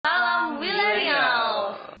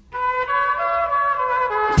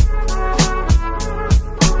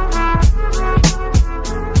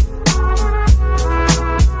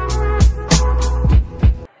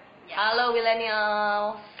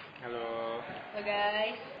Halo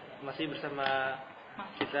guys. Masih bersama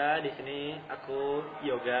kita di sini. Aku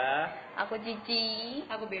Yoga, aku Cici,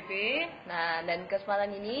 aku Bebe. Nah, dan kesempatan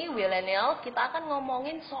ini Millennial kita akan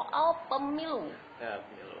ngomongin soal pemilu. Ya,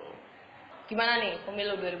 pemilu. Gimana nih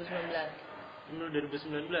pemilu 2019? Pemilu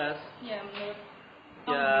 2019. Ya, menurut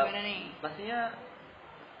Ya, gimana nih? pastinya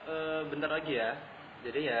bentar lagi ya.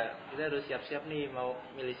 Jadi ya kita harus siap-siap nih mau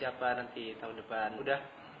milih siapa nanti tahun depan. Udah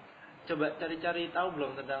coba cari-cari tahu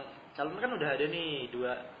belum tentang calon, kan udah ada nih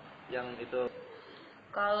 2 yang itu.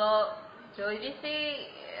 Kalau jauh ini sih,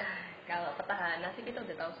 kalau petahana sih kita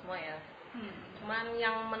udah tahu semua ya. Cuman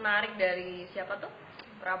yang menarik dari siapa tuh?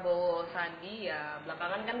 Prabowo Sandi ya,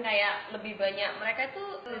 belakangan kan kayak lebih banyak mereka itu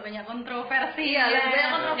Lebih banyak kontroversi iya, lebih banyak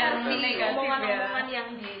yang kontroversi, negatif omongan-omongan ya. yang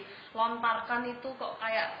dilontarkan itu kok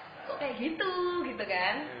kayak gitu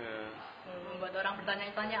kan. Membuat orang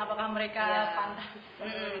bertanya-tanya apakah mereka Iya. pantas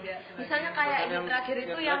atau tidak. Misalnya kayak ini terakhir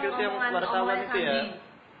itu yang wartawan omongannya itu ya. Sandi.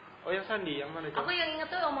 Oh, yang Sandi yang mana itu? Aku yang inget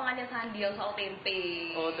tuh omongannya Sandi yang soal tempe.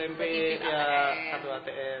 Oh, tempe Secicip ya, ATM. satu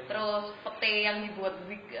ATM. Terus pete yang dibuat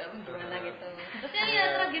wig gimana gitu. Terus yang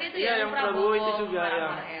terakhir itu iya, yang Prabowo itu juga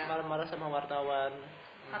yang marah-marah ya. marah-marah sama wartawan.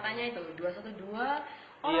 Katanya itu 212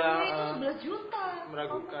 Iya, orangnya itu 11 juta.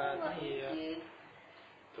 meragukan, Kamu nggak iya. ini,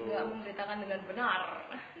 Tuh. nggak memberitakan dengan benar.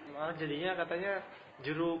 Malah jadinya katanya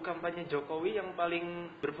juru kampanye Jokowi yang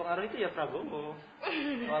paling berpengaruh itu ya Prabowo.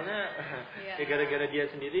 Soalnya Iya. ya gara-gara dia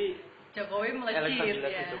sendiri Jokowi melejit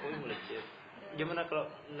elektabilitas ya. Jokowi melejit. Gimana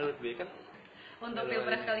kalau menurut B kan? Untuk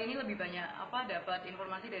pilpres kali ini lebih banyak dapat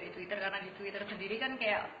informasi dari Twitter, karena di Twitter sendiri kan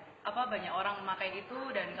kayak banyak orang memakai itu,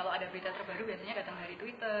 dan kalau ada berita terbaru biasanya datang dari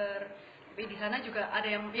Twitter. Tapi di sana juga ada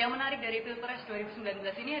yang menarik dari pilpres 2019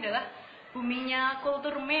 ini adalah buminya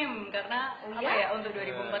kultur meme, karena untuk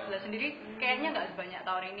 2014 sendiri kayaknya nggak sebanyak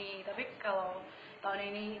tahun ini, tapi kalau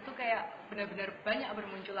tahun ini itu kayak benar-benar banyak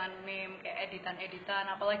bermunculan meme kayak editan-editan,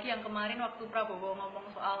 apalagi yang kemarin waktu Prabowo ngomong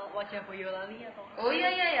soal wajah Boyolali atau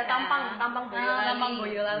tampang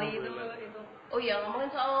Boyolali itu. Oh iya,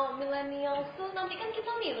 ngomongin soal millennials tuh, nanti kan kita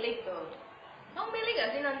milih tuh. Kamu milih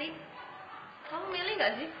gak sih nanti? Kamu milih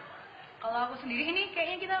gak sih? Kalau aku sendiri ini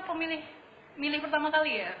kayaknya kita milih pertama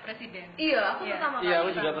kali ya presiden. Iya, aku pertama kali. Iya, aku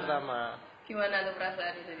juga pertama. Gimana tuh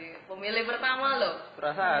perasaan itu? Pemilih pertama loh.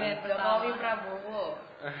 Perasaan. Jokowi Prabowo.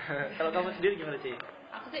 Kalau kamu sendiri gimana sih?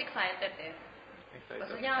 Aku sih excited ya.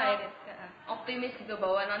 Maksudnya Excited. optimis gitu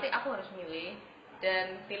bahwa nanti aku harus milih,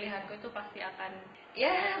 dan pilihanku itu pasti akan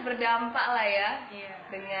berdampak lah ya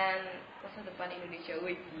dengan masa depan Indonesia.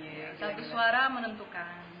 Satu suara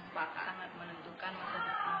menentukan, Sepakat. sangat menentukan masa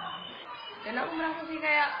depan. Dan aku merasa sih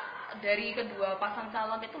kayak dari kedua pasang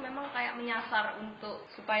calon itu memang kayak menyasar untuk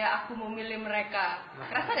supaya aku memilih mereka.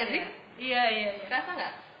 Kerasa gak sih? Iya. Kerasa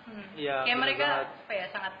nggak? Iya. Kayak bener mereka banget.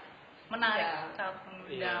 sangat menarik Iya. saat Iya.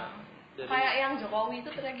 mengundang. Kayak yang Jokowi itu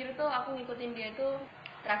terakhir itu aku ngikutin dia itu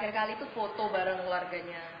terakhir kali itu foto bareng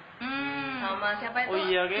keluarganya. Sama siapa itu? Oh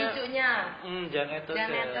iya, kayak cucunya. Jan Etes. Jan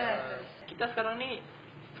Ya. Etes. Kita sekarang nih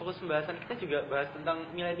fokus pembahasan kita juga bahas tentang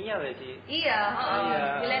milenial ya, Ci. Iya,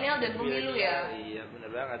 milenial dan pemilu ya. Iya, benar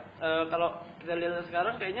banget. Kalau kita lihat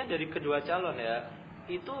sekarang kayaknya dari kedua calon ya,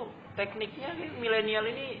 itu tekniknya milenial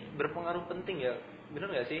ini berpengaruh penting ya. Benar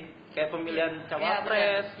nggak sih? Kayak pemilihan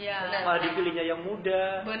cawapres, Iya. malah dipilihnya yang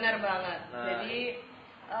muda. Benar banget. Nah. Jadi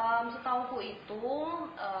setauku itu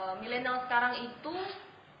milenial sekarang itu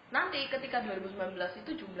nanti ketika 2019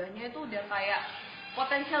 itu jumlahnya itu udah kayak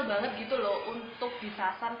potensial banget gitu loh untuk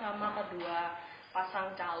disasar sama kedua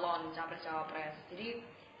pasang calon capres-cawapres. Jadi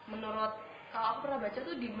menurut, kalau aku pernah baca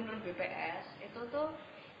tuh menurut BPS itu tuh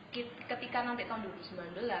ketika nanti tahun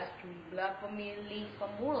 2019 jumlah pemilih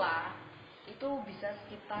pemula itu bisa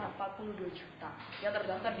sekitar 42 juta yang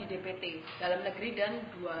terdaftar di DPT dalam negeri dan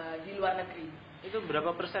di luar negeri. Itu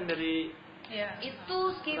berapa persen dari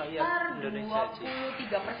Itu sekitar rakyat Indonesia, Ci?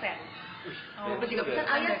 23%. 23%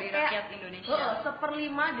 alias dari kayak rakyat Indonesia.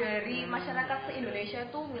 1/5 dari masyarakat se-Indonesia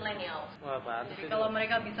itu milenial. Wah, pantes Jadi itu. kalau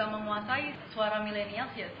mereka bisa menguasai suara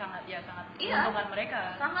milenial sangat menguntungkan mereka.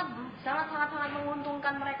 sangat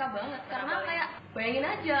menguntungkan mereka banget. Karena kayak bayangin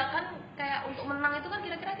aja kan, kayak untuk menang itu kan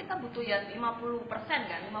kira-kira kita butuh ya 50%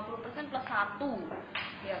 kan, 50% plus 1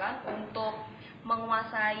 ya kan, untuk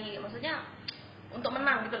menguasai, maksudnya untuk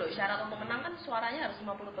menang gitu loh. Syarat untuk menang kan suaranya harus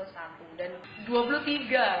 50 plus 1 dan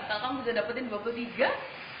 23. Kalau kamu bisa dapetin 23,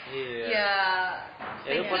 Iya.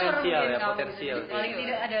 ya itu potensial ya, kamu potensial. gitu. Paling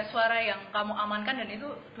tidak ada suara yang kamu amankan, dan itu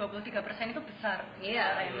 23% itu besar.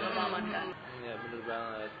 Iya. Suara yang kamu amankan. Iya, bener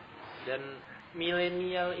banget. Dan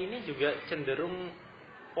milenial ini juga cenderung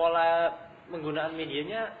pola penggunaan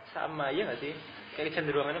medianya sama, ya nggak sih? Kayak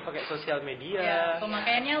cenderungannya pakai sosial media. Ya,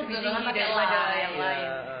 pemakaiannya lebih Cenderung tinggi pakai daripada line. yang Iya, lain.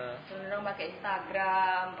 Cenderung pakai pakai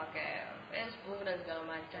Instagram, pakai Facebook dan segala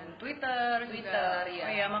macam. Twitter Twitter, juga. iya.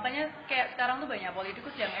 Oh iya, makanya kayak sekarang tuh banyak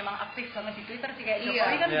politikus yang emang aktif banget di Twitter sih, kayak Iya.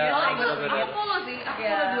 Jokowi kan Iya, dia Kalau bener, aku bener. follow sih, aku Iya.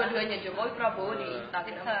 follow dua-duanya, Jokowi, Prabowo di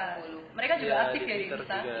Instagram Bisa. aku follow. Mereka juga Iya, aktif di ya di Twitter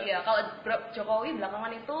Insta. juga. Iya, kalau Jokowi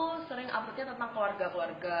belakangan itu sering uploadnya tentang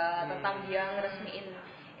keluarga-keluarga, tentang dia ngeresmiin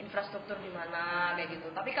infrastruktur di mana kayak gitu.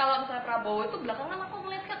 Tapi kalau misalnya Prabowo itu belakangan aku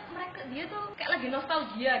melihat mereka dia tuh kayak lagi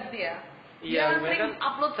nostalgia gitu ya. Iya, Dia mereka sering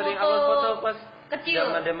upload sering foto, upload foto pas kecil.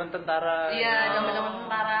 zaman tentara. Iya, zaman-zaman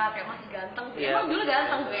tentara kayak masih ganteng sih. Iya, Emang dulu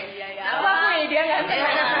ganteng sih. Iya, iya. Aku ya dia ganteng.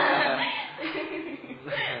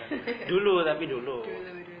 Dulu, tapi dulu.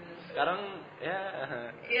 Dulu. Sekarang ya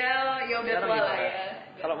Ya udah sekarang tua lah gimana? ya.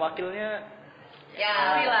 Kalau wakilnya Ya,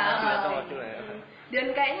 atau wakil ya. Dan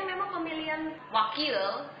kayaknya memang pemilihan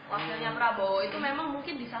wakilnya Prabowo itu memang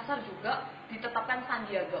mungkin disasar juga ditetapkan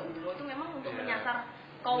Sandiaga Uno itu memang untuk Iya. menyasar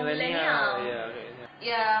kaum milenial. Iya, kayaknya.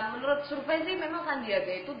 Ya menurut survei sih memang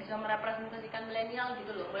Sandiaga itu bisa merepresentasikan milenial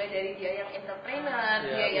gitu loh. Mulai dari dia yang entrepreneur, Ya,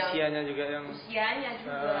 dia yang usianya juga yang usianya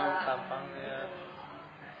juga. tampangnya.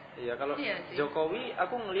 Iya, kalau Iya sih. Jokowi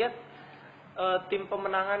aku ngelihat tim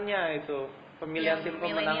pemenangannya itu, pemilihan Yang tim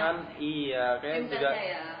milenial. pemenangan, iya kayak Tim juga saja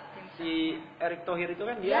ya. si Erick Thohir itu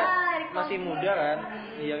kan dia Ya, Erick masih Thohir. muda kan,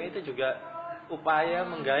 yang itu juga upaya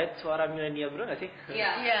menggait suara milenial, bener nggak sih? Iya.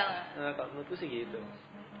 Iya. Nah, kalau menurutku sih gitu.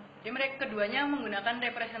 Jadi mereka keduanya menggunakan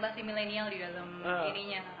representasi milenial di dalam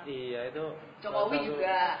ininya. Iya itu. Jokowi salah satu-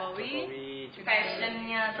 juga. Jokowi juga.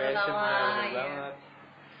 Fashionnya terutama. Fashionnya bener iya. banget.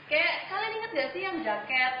 Kayak kalian ingat gak sih yang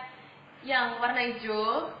jaket yang warna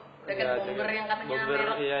hijau, jaket Iya, bomber yang katanya bomber,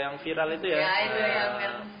 merek? iya yang viral itu ya. Ya itu Nah, yang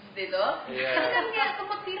merek itu. Iya. Itu kan kayak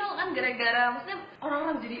sempat viral kan gara-gara maksudnya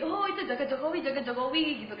orang-orang jadi oh itu jaket Jokowi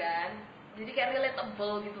gitu kan. Jadi kayak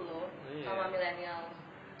relatable gitu loh Iya. sama milenial.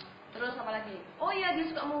 Terus apa lagi? Oh iya dia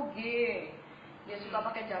suka moge. Dia suka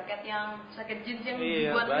pakai jaket jeans yang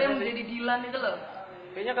Iya, dibuat banyak lem sih. jadi Dilan itu loh.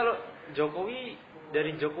 Kayaknya kalau Jokowi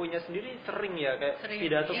dari Jokowinya sendiri sering ya kayak Sering.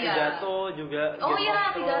 pidato juga. Oh Game iya of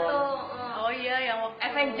Thrones. pidato. Oh iya, yang waktu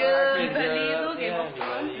Avengers di Avenger, Bali itu iya, Game of di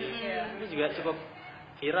Thrones. Bali. Iya. Itu juga cukup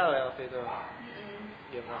viral ya waktu itu. Mm-mm.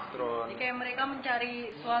 Game of Thrones. Jadi kayak mereka mencari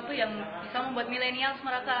sesuatu yang bisa membuat milenial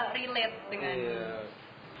merasa relate dengan Iya.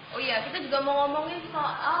 Oh iya, kita juga mau ngomongin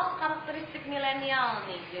soal karakteristik milenial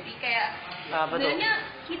nih. Jadi kayak Apa tuh? sebenarnya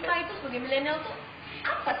kita itu sebagai milenial tuh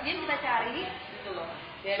apa sih yang kita cari gitu loh.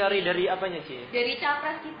 Cari dari apanya sih? dari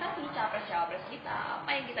capres kita tuh capres kita apa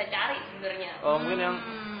yang kita cari sebenarnya? Oh mungkin yang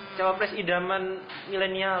cawapres idaman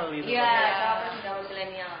milenial gitu. Iya, capres dalam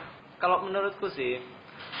milenial. Kalau menurutku sih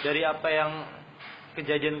dari apa yang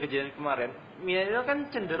kejadian-kejadian kemarin, milenial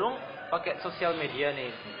kan cenderung pakai sosial media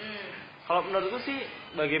nih. Kalau menurutku sih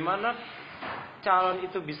bagaimana calon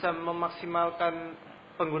itu bisa memaksimalkan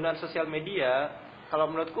penggunaan sosial media, kalau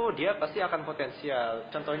menurutku dia pasti akan potensial.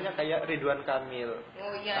 Contohnya kayak Ridwan Kamil.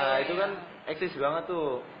 Oh iya. Nah, iya, itu iya. kan eksis banget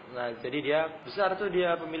tuh. Nah, jadi dia besar tuh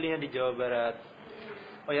dia pemilihnya di Jawa Barat.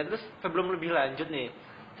 Oh ya, terus sebelum lebih lanjut nih,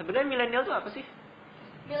 sebenarnya milenial tuh apa sih?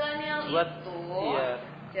 milenial Buat itu iya.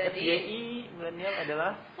 jadi FYI milenial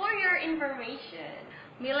adalah for your information,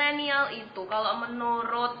 milenial itu kalau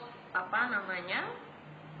menurut apa namanya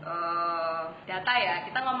data ya,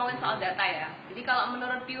 kita ngomongin soal data ya. Jadi kalau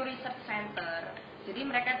menurut Pew Research Center, jadi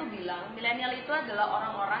mereka itu bilang milenial itu adalah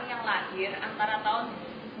orang-orang yang lahir antara tahun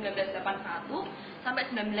 1981 sampai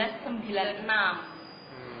 1996.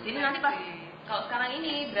 Jadi nanti pas kalau sekarang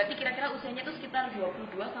ini berarti kira-kira usianya itu sekitar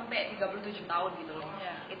 22 sampai 37 tahun gitu loh.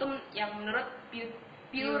 Iya. Itu yang menurut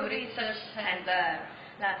Pew Research Center.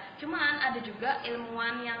 Nah, cuman ada juga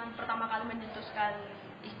ilmuwan yang pertama kali mencetuskan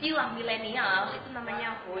istilah milenial itu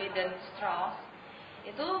namanya Hoy dan Strauss.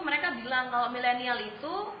 Itu mereka bilang kalau milenial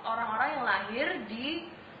itu orang-orang yang lahir di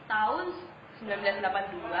tahun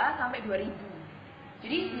 1982 sampai 2000.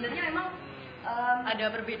 Jadi sebenarnya memang ada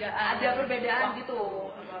perbedaan gitu.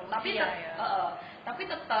 Tapi Iya, iya. tapi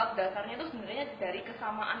tetap dasarnya itu sebenarnya dari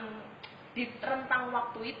kesamaan di rentang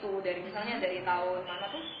waktu itu, dari misalnya dari tahun mana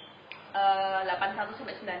tuh 81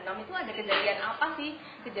 sampai 96 itu ada kejadian apa sih,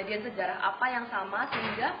 kejadian sejarah apa yang sama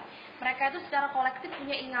sehingga mereka itu secara kolektif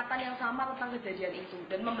punya ingatan yang sama tentang kejadian itu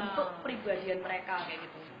dan membentuk pribadian mereka kayak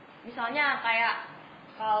gitu. Misalnya kayak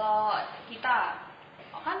kalau kita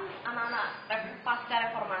kan anak-anak pasca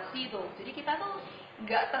reformasi itu, jadi kita tuh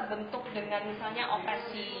nggak terbentuk dengan misalnya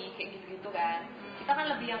opresi kayak gitu-gitu kan. Kita kan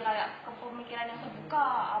lebih yang kayak kepemikiran yang terbuka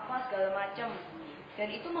apa segala macam, dan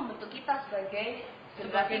itu membentuk kita sebagai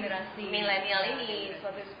generasi milenial ini,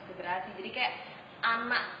 suatu generasi. Jadi kayak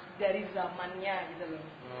anak dari zamannya gitu loh.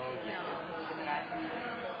 Generasi.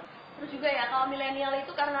 Terus juga ya kalau milenial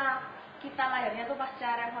itu karena kita lahirnya tuh pasca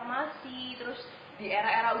reformasi, terus di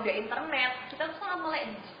era-era udah internet kita tuh sangat melek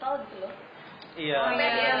digital gitu loh. Iya. Sampai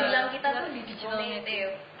Iya. dia bilang kita tuh Digital digital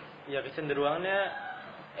native. Ya kecenderungannya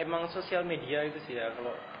emang sosial media itu sih ya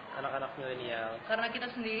kalau anak-anak milenial. Karena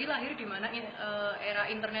kita sendiri lahir di mana era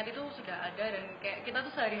internet itu sudah ada dan kayak kita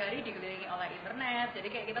tuh sehari-hari dikelilingi oleh internet, jadi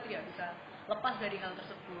kayak kita tidak bisa lepas dari hal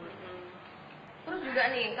tersebut. Terus juga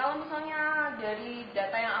nih, kalau misalnya dari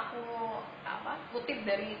data yang aku kutip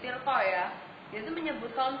dari Tirto ya, dia tuh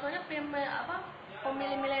menyebut kalau misalnya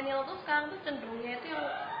pemilih milenial tuh sekarang tuh cenderungnya itu yang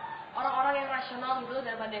orang-orang yang rasional gitu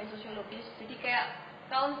daripada yang sosiologis. Jadi kayak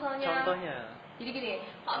kalau misalnya Contohnya. jadi gini,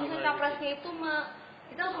 kalau misalnya Gimana capresnya itu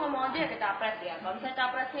kita langsung ngomong aja ya ke capres ya. Kalau misalnya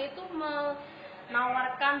capresnya itu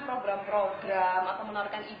menawarkan program-program atau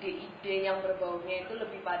menawarkan ide-ide yang berbaunya itu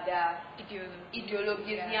lebih pada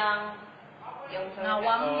ideologis yang misalnya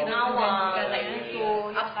Ngawam kayak gitu, ngawam juga kayak ya. gitu,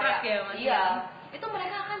 yang Abstrak kayak, ya, Mas, iya, ya. itu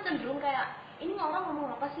mereka akan cenderung kayak ini orang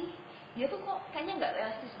ngomong apa sih? Dia tuh kok kayaknya nggak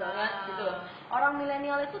realistis banget gitu loh. Orang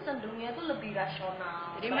milenial itu cenderungnya itu lebih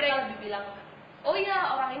rasional. Jadi mereka lebih bilang, oh iya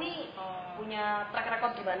orang ini punya track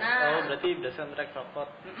record gimana? Oh, berarti berdasarkan track record.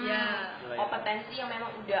 Iya. Kompetensi yang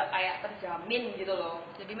memang udah kayak terjamin gitu loh.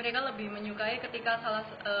 Jadi mereka lebih menyukai ketika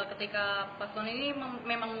ketika paslon ini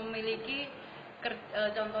memang memiliki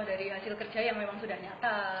contoh dari hasil kerja yang memang sudah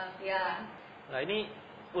nyata. Ya. Nah ini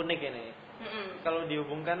unik ini. Kalau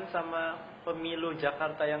dihubungkan sama pemilu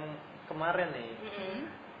Jakarta yang kemarin nih.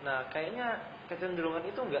 Nah kayaknya kecenderungan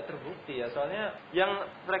itu nggak terbukti ya. Soalnya yang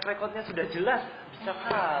track recordnya sudah jelas bisa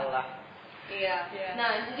kalah. Iya. Iya. Nah,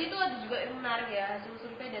 jadi itu ada juga yang menarik ya, hasil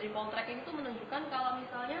survei dari Poltrek ini tuh menunjukkan kalau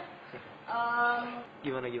misalnya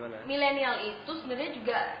Gimana? milenial itu sebenarnya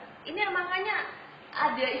juga ini makanya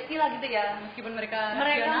ada istilah gitu ya. Meskipun mereka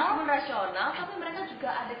Meskipun rasional, tapi mereka juga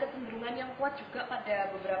ada kecenderungan yang kuat juga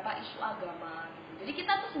pada beberapa isu agama. Gitu. Jadi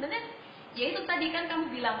kita tuh sebenarnya, ya itu tadi kan kamu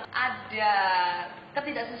bilang ada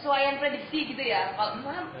ketidaksesuaian prediksi gitu ya. Kalau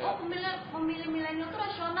misalnya, pemilih milenial itu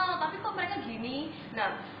rasional, tapi kok mereka gini.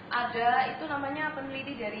 Nah, ada itu namanya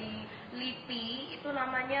peneliti dari LIPI, itu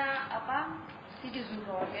namanya Siti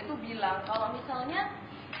Zuhro, dia tuh bilang kalau misalnya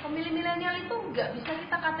pemilih milenial itu nggak bisa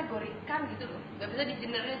kita kategorikan gitu loh, nggak bisa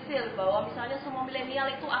digeneralisir bahwa misalnya semua milenial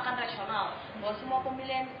itu akan rasional, bahwa semua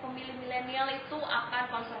pemilih milenial itu akan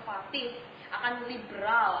konservatif, akan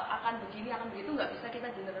liberal, akan begini, akan begitu, nggak bisa kita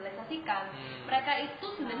generalisasikan. Mereka itu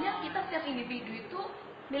sebenarnya kita setiap individu itu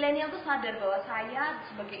milenial tuh sadar bahwa saya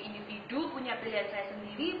sebagai individu punya pilihan saya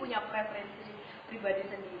sendiri, punya preferensi pribadi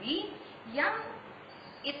sendiri yang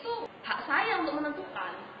itu hak saya untuk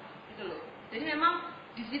menentukan gitu loh. Jadi memang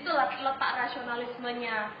di situ letak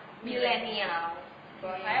rasionalismenya milenial.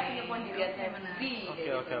 Bahwa saya punya pendirian saya sendiri.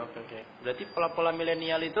 Oke. Berarti pola-pola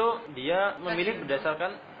milenial itu dia memilih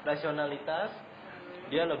berdasarkan rasionalitas.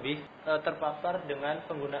 Dia lebih terpapar dengan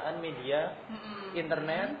penggunaan media,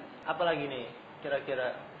 internet, apalagi nih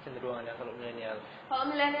kira-kira cenderungannya kalau milenial. Kalau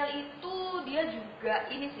milenial itu dia juga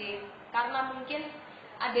ini sih, karena mungkin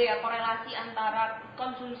ada ya korelasi antara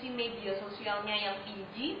konsumsi media sosialnya yang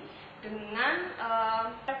tinggi dengan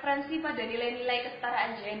preferensi pada nilai-nilai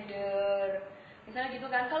kesetaraan gender. Misalnya gitu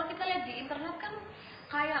kan, kalau kita lihat di internet kan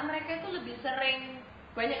kayak mereka itu lebih sering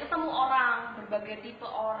banyak ketemu orang, berbagai tipe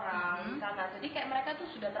orang di sana. Jadi kayak mereka tuh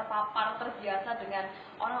sudah terpapar, terbiasa dengan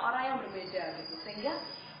orang-orang yang berbeda gitu. Sehingga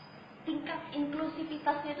tingkat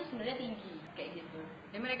inklusivitasnya itu sebenarnya tinggi kayak gitu.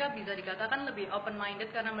 Jadi mereka bisa dikatakan lebih open minded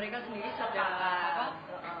karena mereka sendiri sudah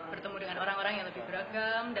bertemu dengan orang-orang yang lebih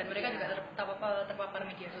beragam dan mereka juga terpapar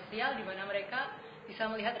media sosial di mana mereka bisa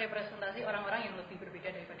melihat representasi orang-orang yang lebih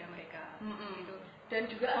berbeda daripada mereka. Gitu. Dan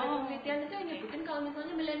juga ada penelitian itu yang nyebutin kalau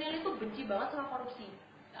misalnya milenial itu benci banget sama korupsi.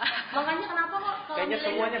 Makanya kenapa kok kalau kayaknya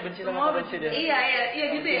semuanya benci sama korupsi deh. Iya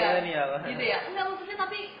gitu ya. Milenial. Gitu ya. Enggak maksudnya,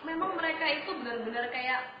 tapi memang mereka itu benar-benar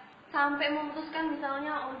kayak sampai memutuskan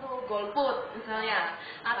misalnya untuk golput misalnya,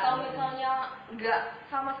 atau misalnya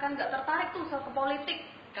sama sekali nggak tertarik tuh ke politik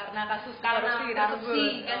karena kasus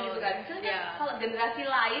korupsi kan gitu kan. Misalnya yeah. kalau generasi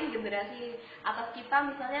lain, generasi atas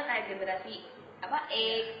kita misalnya kayak generasi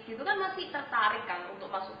X gitu kan masih tertarik kan untuk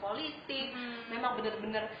masuk politik, memang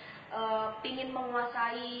benar-benar pingin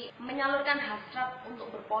menguasai, menyalurkan hasrat untuk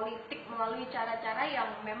berpolitik melalui cara-cara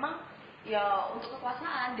yang memang ya untuk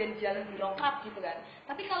kekuasaan dan jalan birokrat gitu kan.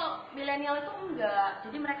 Tapi kalau milenial itu enggak,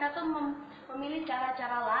 jadi mereka tuh memilih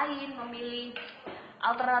cara-cara lain, memilih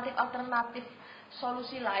alternatif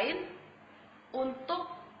solusi lain untuk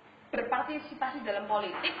berpartisipasi dalam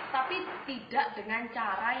politik, tapi tidak dengan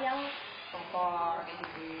cara yang kotor kayak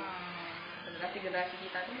gitu. Generasi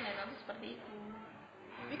kita tuh milenial itu seperti itu.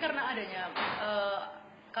 Tapi karena adanya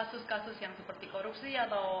kasus-kasus yang seperti korupsi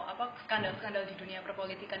atau apa skandal-skandal di dunia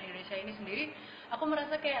perpolitikan Indonesia ini sendiri, aku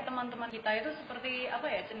merasa kayak teman-teman kita itu seperti apa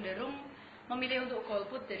ya, cenderung memilih untuk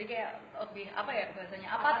golput, jadi kayak lebih apa ya bahasanya,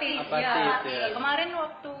 apatis. Ya. Kemarin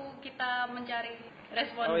waktu kita mencari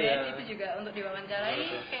responden itu juga untuk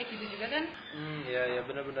diwawancarai kayak gitu juga kan. Iya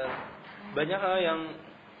benar-benar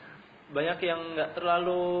banyak yang nggak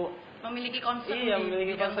terlalu memiliki concern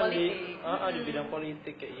di bidang politik. Di bidang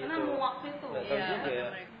politik kayak gitu. Karena muak itu. Nggak tahu juga ya.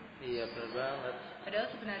 Iya benar banget. Padahal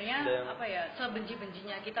sebenarnya apa ya,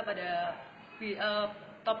 sebenci-bencinya kita pada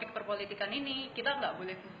topik perpolitikan ini, kita nggak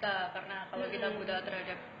boleh buta, karena kalau kita buta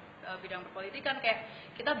terhadap bidang perpolitikan, kayak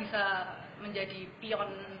kita bisa menjadi pion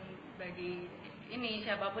bagi ini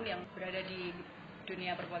siapapun yang berada di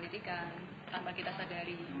dunia perpolitikan tanpa kita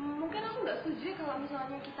sadari. Mungkin aku nggak setuju kalau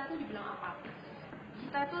misalnya kita tuh dibilang apatis.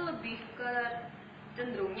 Kita itu lebih ke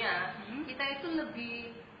cenderungnya kita itu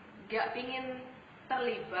lebih gak pingin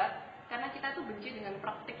terlibat karena kita tuh benci dengan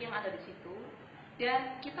praktik yang ada di situ,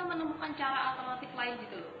 dan kita menemukan cara alternatif lain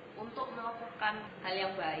gitu loh untuk melakukan hal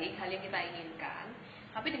yang baik, hal yang kita inginkan,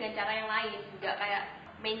 tapi dengan cara yang lain, nggak kayak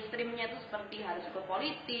mainstreamnya tuh seperti harus ikut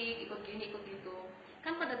politik, ikut gini, ikut gitu.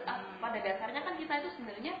 Kan pada dasarnya kan kita itu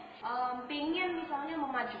sebenarnya pingin misalnya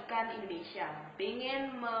memajukan Indonesia,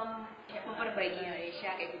 pingin memperbaiki Indonesia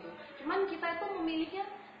kayak gitu. Cuman kita itu memilihnya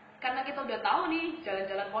karena kita udah tahu nih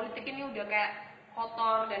jalan-jalan politik ini udah kayak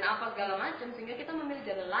kotor dan apa segala macam, sehingga kita memilih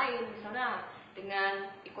jalan lain, misalnya dengan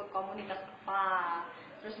ikut komunitas apa,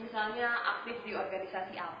 terus misalnya aktif di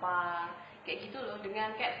organisasi apa, kayak gitu loh,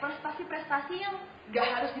 dengan kayak prestasi-prestasi yang gak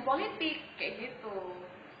harus di politik kayak gitu.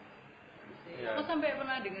 Aku sampai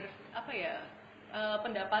pernah dengar apa ya,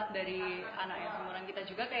 pendapat dari anak yang seumuran kita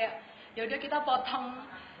juga kayak, ya udah kita potong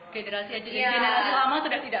generasi aja, generasi lama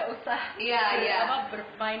sudah tidak usah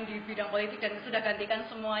bermain di bidang politik dan sudah gantikan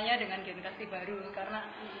semuanya dengan generasi baru, karena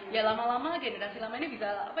ya lama-lama generasi lama ini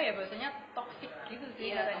bisa apa ya bahasanya toksik gitu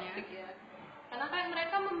sih katanya. Toxic, ya. Karena kan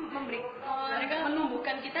mereka mereka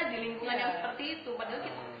menumbuhkan kita di lingkungan yang seperti itu, padahal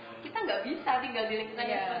kita nggak bisa tinggal di lingkungan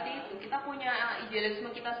yang seperti itu. Kita punya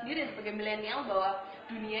idealisme kita sendiri sebagai milenial bahwa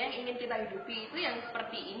dunia yang ingin kita hidupi itu yang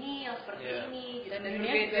seperti ini, yang seperti ini gitu. Dan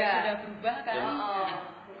dunia juga sudah berubah kan.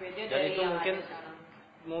 Dan itu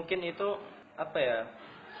mungkin itu apa ya,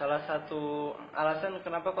 salah satu alasan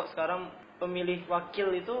kenapa kok sekarang pemilih wakil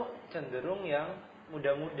itu cenderung yang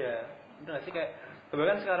muda-muda. Benar nggak sih, kayak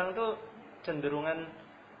kebanyakan sekarang tuh cenderungan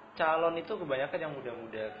calon itu kebanyakan yang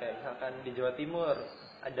muda-muda. Kayak misalkan di Jawa Timur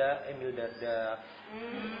ada Emil Dardak,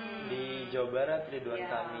 di Jawa Barat Ridwan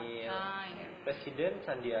Kamil, Presiden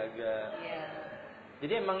Sandiaga.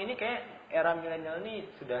 Jadi emang ini kayak era milenial ini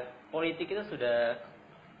sudah, politik itu sudah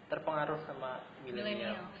terpengaruh sama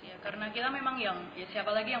milenial. Ya, karena kita memang yang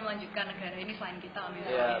siapa lagi yang melanjutkan negara ini selain kita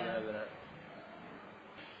misalnya. Iya benar-benar.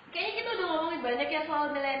 Kayaknya kita udah ngomongin banyak ya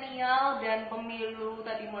soal milenial dan pemilu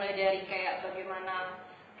tadi, mulai dari kayak bagaimana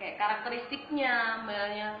kayak karakteristiknya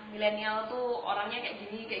milenial tuh orangnya kayak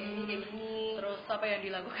gini. Terus apa yang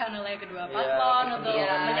dilakukan oleh kedua paslon untuk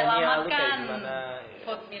menyelamatkan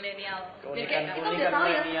vote milenial. Jadi kayak kita udah tahu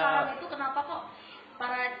ya sekarang itu kenapa kok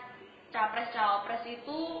para capres-cawapres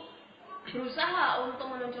itu berusaha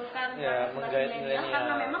untuk menunjukkan representasi milenial,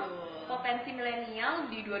 karena memang potensi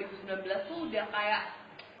milenial di 2019 tuh udah kayak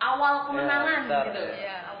awal kemenangan gitu.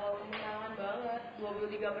 Awal kemenangan banget,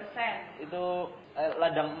 23%. Itu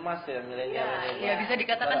ladang emas ya milenial. Iya, bisa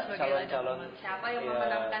dikatakan sebagai ladang emas. Siapa yang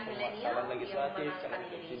memenangkan milenial? Calon legislatif, calon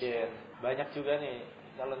presiden. Banyak juga nih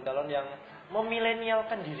calon-calon yang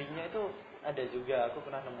memilenialkan dirinya itu ada juga, aku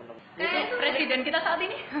pernah nemu. Itu presiden kita saat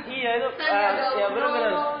ini. Iya itu, ya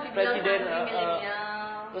benar-benar presiden.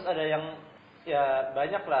 Terus ada yang ya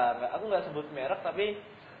banyak lah, aku nggak sebut merek, tapi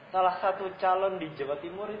salah satu calon di Jawa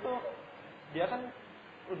Timur itu dia kan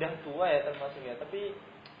udah tua ya termasuknya, tapi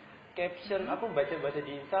caption aku baca-baca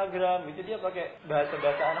di Instagram itu dia pakai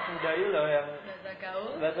bahasa-bahasa anak muda itu loh, yang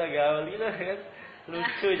bahasa gaul gitu kan,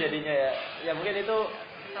 lucu jadinya ya mungkin itu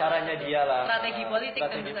caranya dia lah, strategi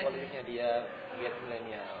politiknya dia buat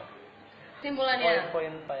milenial. Simpulannya,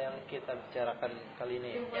 poin apa yang kita bicarakan kali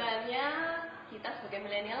ini? Simpulannya kita sebagai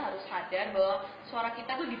milenial harus sadar bahwa suara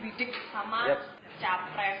kita tuh dibidik sama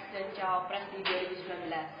capres dan cawapres di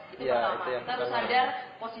 2019. Itu pertama. Kita harus sadar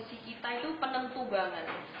posisi kita itu penentu banget.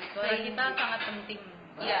 Suara kita sangat penting.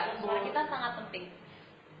 Iya, suara kita sangat penting.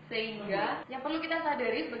 Sehingga yang perlu kita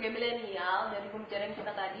sadari sebagai milenial dari pembicaraan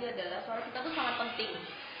kita tadi adalah suara kita tuh sangat penting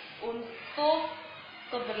untuk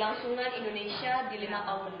keberlangsungan Indonesia di 5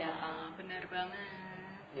 tahun mendatang. Benar banget.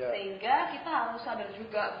 Sehingga kita harus sadar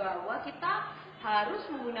juga bahwa kita harus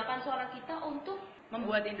menggunakan suara kita untuk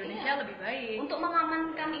Membuat Indonesia lebih baik. untuk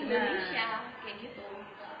mengamankan Indonesia kayak gitu.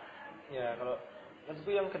 Ya, kalau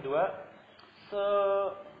menurutku yang kedua,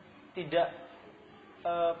 setidak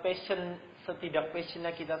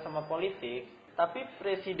passionnya kita sama politik, tapi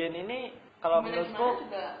presiden ini kalau menurutku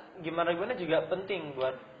gimana juga penting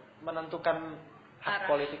buat menentukan hak Arah.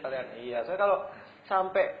 politik kalian. Iya, soalnya kalau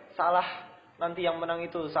sampai salah, nanti yang menang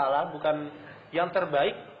itu salah, bukan yang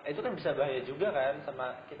terbaik, itu kan bisa bahaya juga kan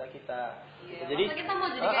sama kita. Iya, Jadi masa kita mau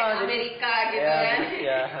jadi kayak Amerika gitu kan.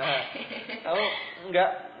 Ya. Kamu nggak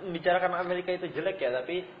membicarakan Amerika itu jelek ya,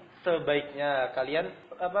 tapi sebaiknya kalian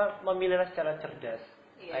memilihlah secara cerdas.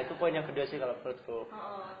 Iya. Nah, itu poin yang kedua sih kalau menurutku.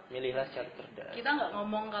 Milihlah secara cerdas. Kita nggak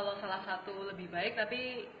ngomong kalau salah satu lebih baik,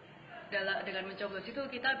 tapi dengan mencoblos itu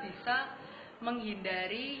kita bisa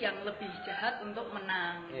menghindari yang lebih jahat untuk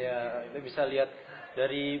menang. Ya, itu bisa lihat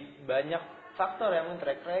dari banyak faktor yang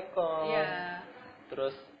track record. Iya.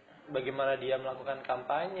 Terus bagaimana dia melakukan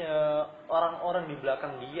kampanye, orang-orang di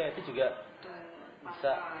belakang dia itu juga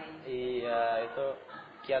bisa. Iya, itu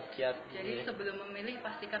kiat-kiat. Jadi sebelum memilih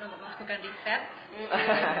pastikan untuk melakukan riset.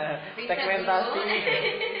 Segmentasi.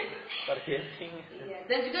 Targeting. Iya.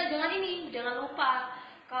 Dan juga jangan lupa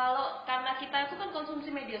karena kita itu kan konsumsi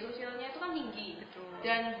media sosialnya itu kan tinggi. Betul.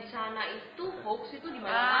 Dan di sana itu hoax itu di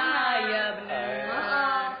mana-mana. Iya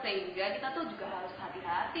benar. Sehingga kita tuh juga harus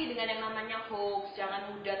hati-hati dengan yang namanya hoax.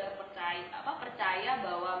 Jangan mudah percaya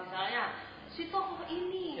bahwa misalnya si tokoh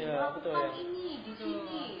ini melakukan ini di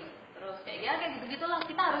sini. Terus kayak gitu-gitulah,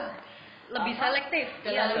 kita harus lebih selektif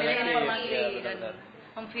dalam memilih selektif, informasi iya, dan benar.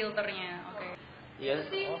 memfilternya. Oke. Iya,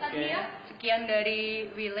 tadi ya. Sekian dari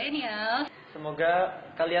Millennials. Semoga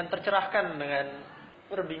kalian tercerahkan dengan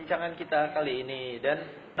perbincangan kita kali ini, dan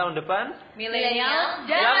tahun depan Millennials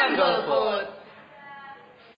Jangan jangan golput. golput.